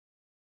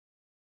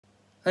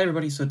Hi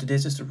everybody, so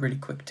today's just a really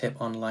quick tip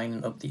on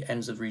lining up the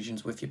ends of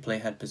regions with your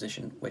playhead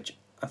position, which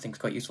I think is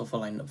quite useful for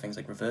lining up things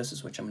like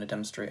reverses, which I'm going to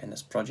demonstrate in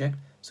this project.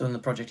 So in the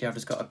project here I've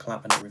just got a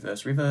clap and a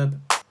reverse reverb,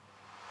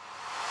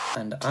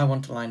 and I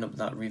want to line up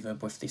that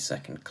reverb with the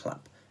second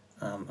clap.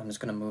 I'm just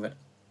going to move it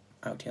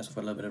out here so I've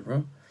got a little bit of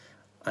room.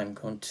 I'm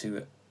going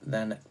to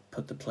then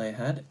put the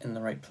playhead in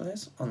the right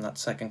place on that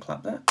second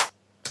clap there.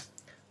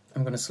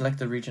 I'm going to select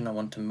the region I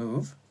want to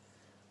move.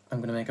 I'm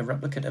going to make a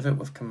replicate of it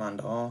with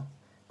Command R.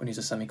 We're going to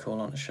use a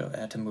semicolon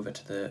to move it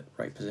to the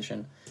right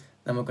position.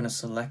 Then we're going to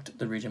select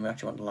the region we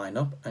actually want to line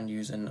up, and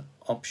using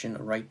Option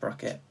right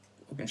bracket,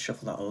 we can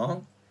shuffle that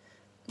along.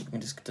 We can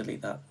just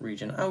delete that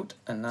region out,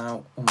 and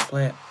now when we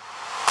play it,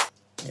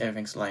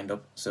 everything's lined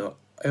up. So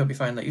I hope you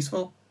find that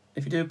useful.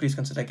 If you do, please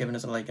consider giving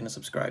us a like and a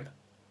subscribe.